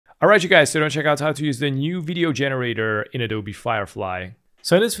Alright you guys, so check out how to use the new video generator in Adobe Firefly.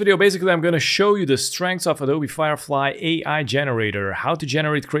 So in this video, basically I'm going to show you the strengths of Adobe Firefly AI generator, how to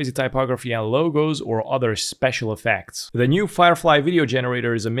generate crazy typography and logos or other special effects. The new Firefly video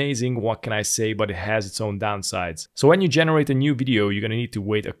generator is amazing, what can I say, but it has its own downsides. So when you generate a new video, you're going to need to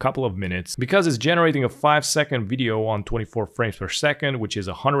wait a couple of minutes because it's generating a 5-second video on 24 frames per second, which is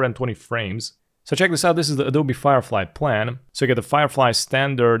 120 frames. So check this out, this is the Adobe Firefly plan. So you get the Firefly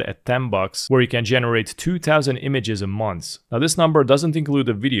standard at $10 where you can generate 2,000 images a month. Now this number doesn't include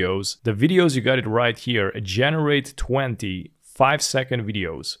the videos. The videos, you got it right here, generate 20 5-second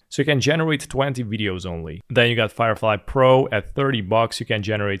videos. So you can generate 20 videos only. Then you got Firefly Pro at $30, you can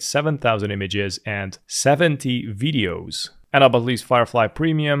generate 7,000 images and 70 videos. And up at least Firefly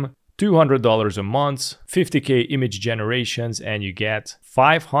Premium, $200 a month, 50k image generations, and you get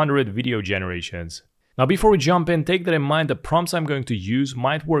 500 video generations. Now before we jump in, take that in mind, the prompts I'm going to use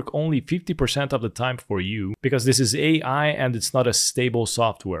might work only 50% of the time for you because this is AI and it's not a stable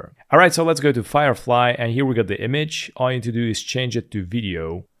software. Alright, so let's go to Firefly and here we got the image. All you need to do is change it to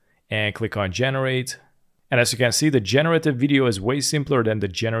video and click on generate. And as you can see, the generative video is way simpler than the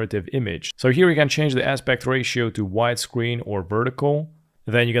generative image. So here we can change the aspect ratio to widescreen or vertical.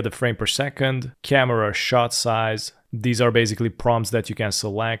 Then you get the frame per second, camera shot size. These are basically prompts that you can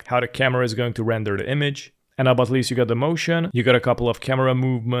select how the camera is going to render the image. And up at least you got the motion, you got a couple of camera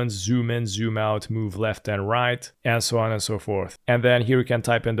movements, zoom in, zoom out, move left and right, and so on and so forth. And then here you can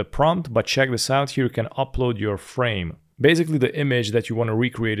type in the prompt, but check this out, here you can upload your frame. Basically the image that you want to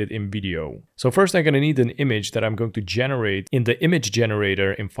recreate it in video. So first I'm going to need an image that I'm going to generate in the image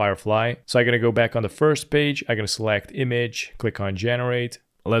generator in Firefly. So I'm going to go back on the first page, I'm going to select image, click on generate.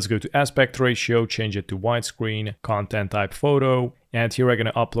 Let's go to aspect ratio, change it to widescreen, content type photo. And here I'm going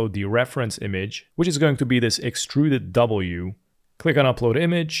to upload the reference image, which is going to be this extruded W. Click on upload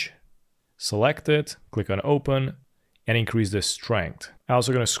image, select it, click on open, and increase the strength. I'm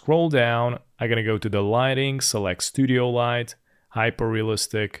also going to scroll down. I'm going to go to the lighting, select studio light, hyper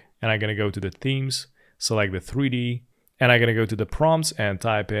realistic, and I'm going to go to the themes, select the 3D, and I'm going to go to the prompts and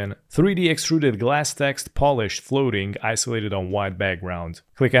type in 3D extruded glass text polished floating isolated on white background.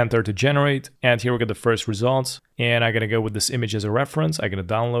 Click enter to generate, and here we get the first results. And I'm going to go with this image as a reference. I'm going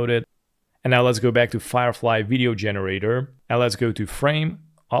to download it. And now let's go back to Firefly video generator, and let's go to frame,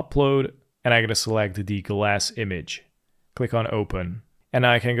 upload, and I'm going to select the glass image. Click on open. And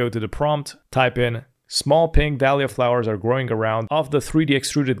now I can go to the prompt, type in small pink dahlia flowers are growing around of the 3D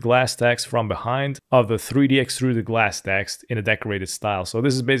extruded glass text from behind of the 3D extruded glass text in a decorated style. So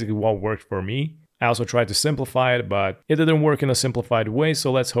this is basically what worked for me. I also tried to simplify it, but it didn't work in a simplified way.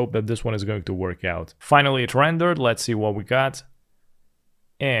 So let's hope that this one is going to work out. Finally, it rendered. Let's see what we got.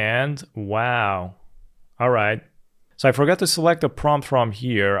 And wow. All right. So I forgot to select a prompt from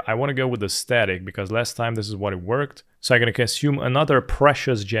here. I want to go with the static because last time this is what it worked. So I'm going to consume another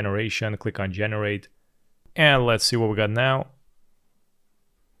precious generation, click on generate, and let's see what we got now.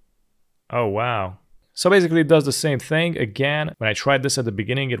 Oh wow. So basically it does the same thing. Again, when I tried this at the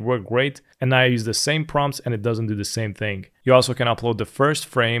beginning, it worked great, and now I use the same prompts and it doesn't do the same thing. You also can upload the first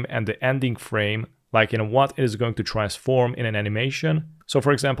frame and the ending frame, like in what it is going to transform in an animation. So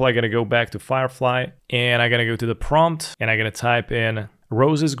for example, I'm going to go back to Firefly and I'm going to go to the prompt and I'm going to type in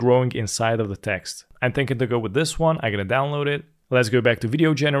roses growing inside of the text. I'm thinking to go with this one. I'm going to download it. Let's go back to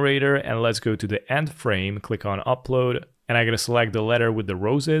video generator and let's go to the end frame, click on upload, and I'm going to select the letter with the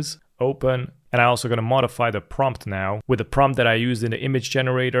roses, open, and I'm also going to modify the prompt now with the prompt that I used in the image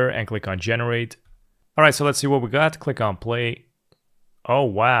generator and click on generate. All right, so let's see what we got. Click on play. Oh,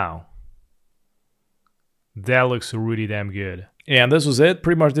 wow. That looks really damn good. And this was it.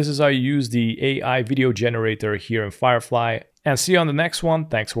 Pretty much this is how you use the AI video generator here in Firefly. And see you on the next one.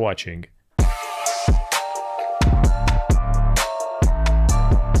 Thanks for watching.